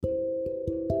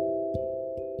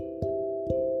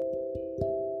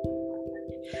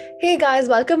Hey guys,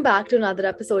 welcome back to another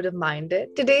episode of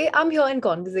Minded. Today I'm here in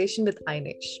conversation with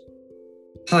Ainesh.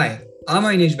 Hi, I'm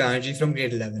Ainesh Banerjee from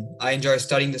Grade 11. I enjoy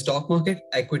studying the stock market,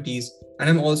 equities, and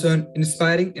I'm also an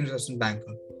inspiring investment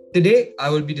banker. Today, I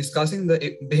will be discussing the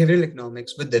behavioral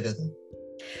economics with Devendra.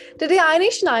 Today,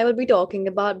 Ainesh and I will be talking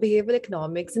about behavioral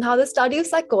economics and how the study of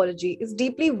psychology is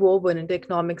deeply woven into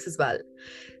economics as well.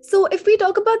 So, if we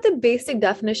talk about the basic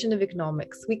definition of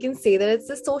economics, we can say that it's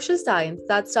a social science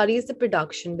that studies the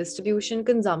production, distribution,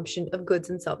 consumption of goods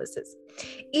and services.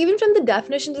 Even from the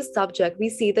definition of the subject, we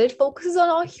see that it focuses on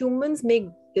how humans make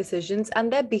decisions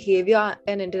and their behavior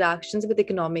and interactions with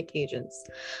economic agents.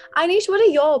 Ainesh, what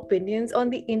are your opinions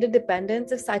on the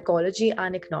interdependence of psychology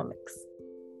and economics?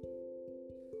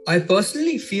 I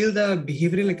personally feel that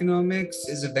behavioral economics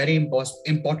is a very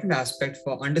important aspect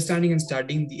for understanding and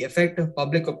studying the effect of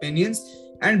public opinions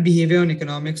and behavior on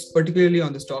economics, particularly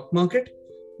on the stock market.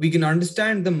 We can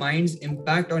understand the mind's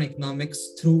impact on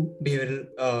economics through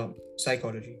behavioral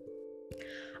psychology.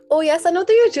 Oh, yes, I know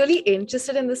that you're really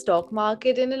interested in the stock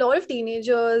market, and a lot of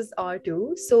teenagers are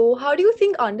too. So, how do you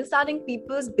think understanding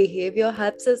people's behavior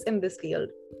helps us in this field?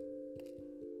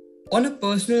 On a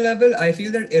personal level, I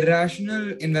feel that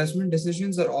irrational investment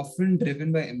decisions are often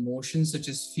driven by emotions such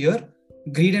as fear,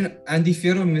 greed, and the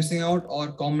fear of missing out,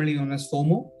 or commonly known as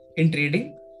FOMO, in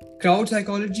trading. Crowd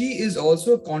psychology is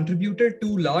also a contributor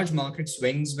to large market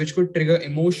swings, which could trigger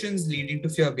emotions leading to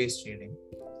fear based trading.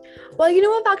 Well,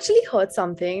 I've actually heard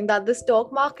something that the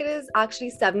stock market is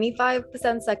actually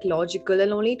 75% psychological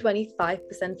and only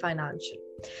 25% financial.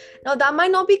 Now, that might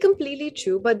not be completely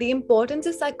true, but the importance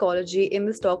of psychology in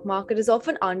the stock market is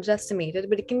often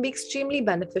underestimated, but it can be extremely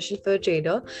beneficial for a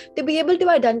trader to be able to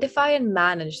identify and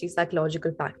manage these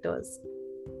psychological factors.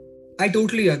 I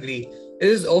totally agree. It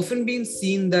has often been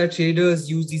seen that traders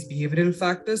use these behavioral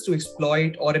factors to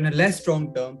exploit, or in a less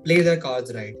strong term, play their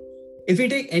cards right. If we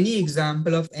take any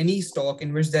example of any stock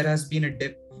in which there has been a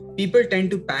dip, people tend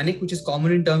to panic, which is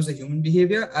common in terms of human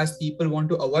behavior, as people want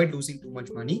to avoid losing too much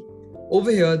money. Over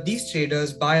here, these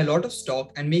traders buy a lot of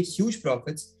stock and make huge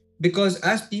profits because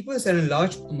as people sell in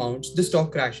large amounts, the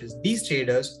stock crashes. These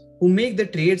traders who make the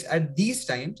trades at these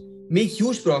times make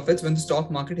huge profits when the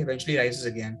stock market eventually rises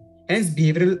again. Hence,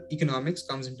 behavioral economics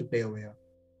comes into play over here.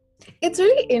 It's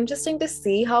really interesting to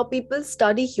see how people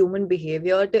study human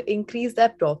behavior to increase their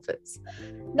profits.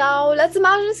 Now, let's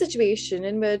imagine a situation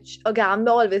in which a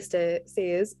gambler always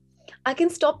says, I can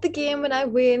stop the game when I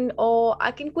win, or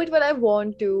I can quit when I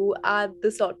want to at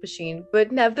the slot machine,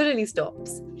 but never really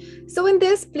stops. So, in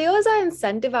this, players are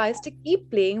incentivized to keep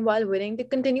playing while winning, to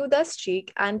continue their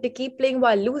streak, and to keep playing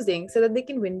while losing so that they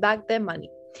can win back their money.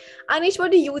 Anish, what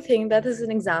do you think that is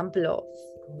an example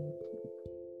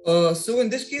of? So in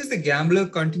this case, the gambler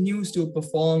continues to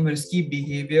perform risky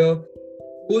behavior,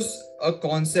 was a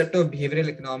concept of behavioral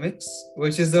economics,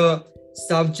 which is a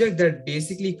subject that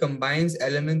basically combines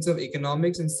elements of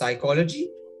economics and psychology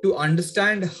to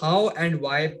understand how and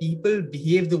why people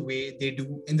behave the way they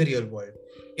do in the real world.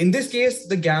 In this case,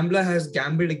 the gambler has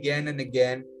gambled again and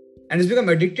again and has become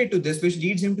addicted to this, which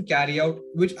leads him to carry out,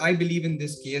 which I believe in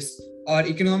this case, are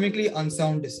economically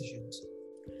unsound decisions.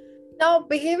 Now,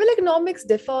 behavioral economics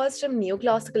differs from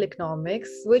neoclassical economics,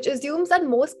 which assumes that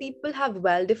most people have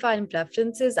well defined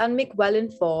preferences and make well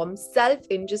informed, self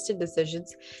interested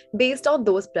decisions based on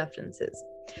those preferences.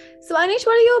 So, Anish,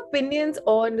 what are your opinions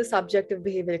on the subject of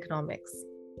behavioral economics?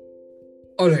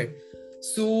 All right.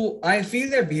 So I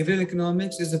feel that behavioral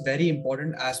economics is a very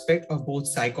important aspect of both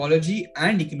psychology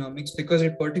and economics because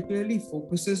it particularly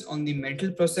focuses on the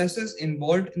mental processes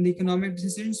involved in the economic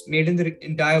decisions made in the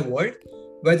entire world,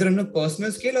 whether on a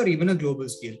personal scale or even a global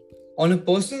scale. On a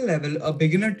personal level, a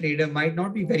beginner trader might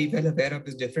not be very well aware of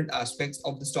these different aspects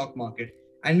of the stock market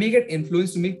and may get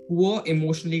influenced to make poor,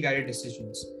 emotionally guided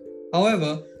decisions.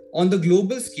 However, on the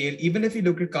global scale, even if you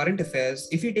look at current affairs,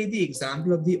 if you take the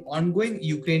example of the ongoing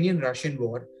Ukrainian-Russian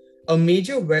war, the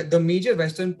major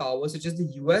Western powers such as the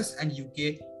US and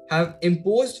UK have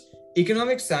imposed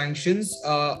economic sanctions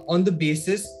on the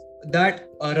basis that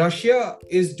Russia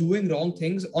is doing wrong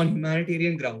things on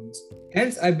humanitarian grounds.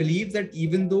 Hence, I believe that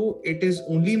even though it is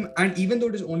only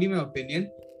my opinion,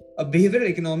 behavioral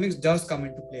economics does come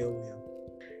into play over here.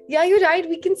 Yeah, you're right.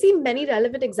 We can see many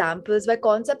relevant examples where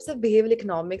concepts of behavioral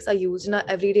economics are used in our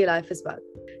everyday life as well.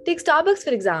 Take Starbucks,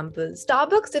 for example.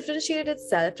 Starbucks differentiated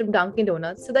itself from Dunkin'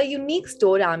 Donuts through their unique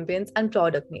store ambience and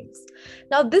product names.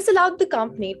 Now, this allowed the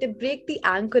company to break the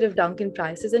anchor of Dunkin'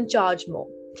 prices and charge more.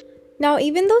 Now,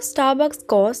 even though Starbucks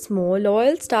costs more,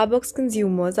 loyal Starbucks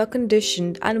consumers are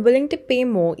conditioned and willing to pay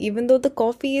more, even though the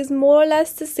coffee is more or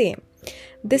less the same.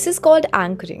 This is called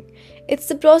anchoring. It's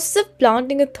the process of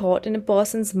planting a thought in a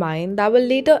person's mind that will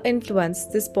later influence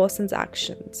this person's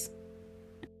actions.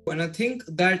 And I think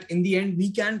that in the end,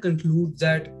 we can conclude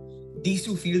that these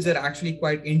two fields are actually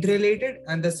quite interrelated,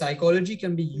 and the psychology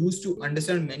can be used to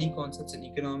understand many concepts in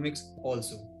economics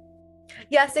also.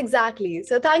 Yes, exactly.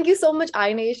 So thank you so much,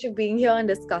 Ainesh, for being here and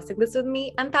discussing this with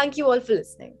me. And thank you all for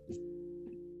listening.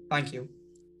 Thank you.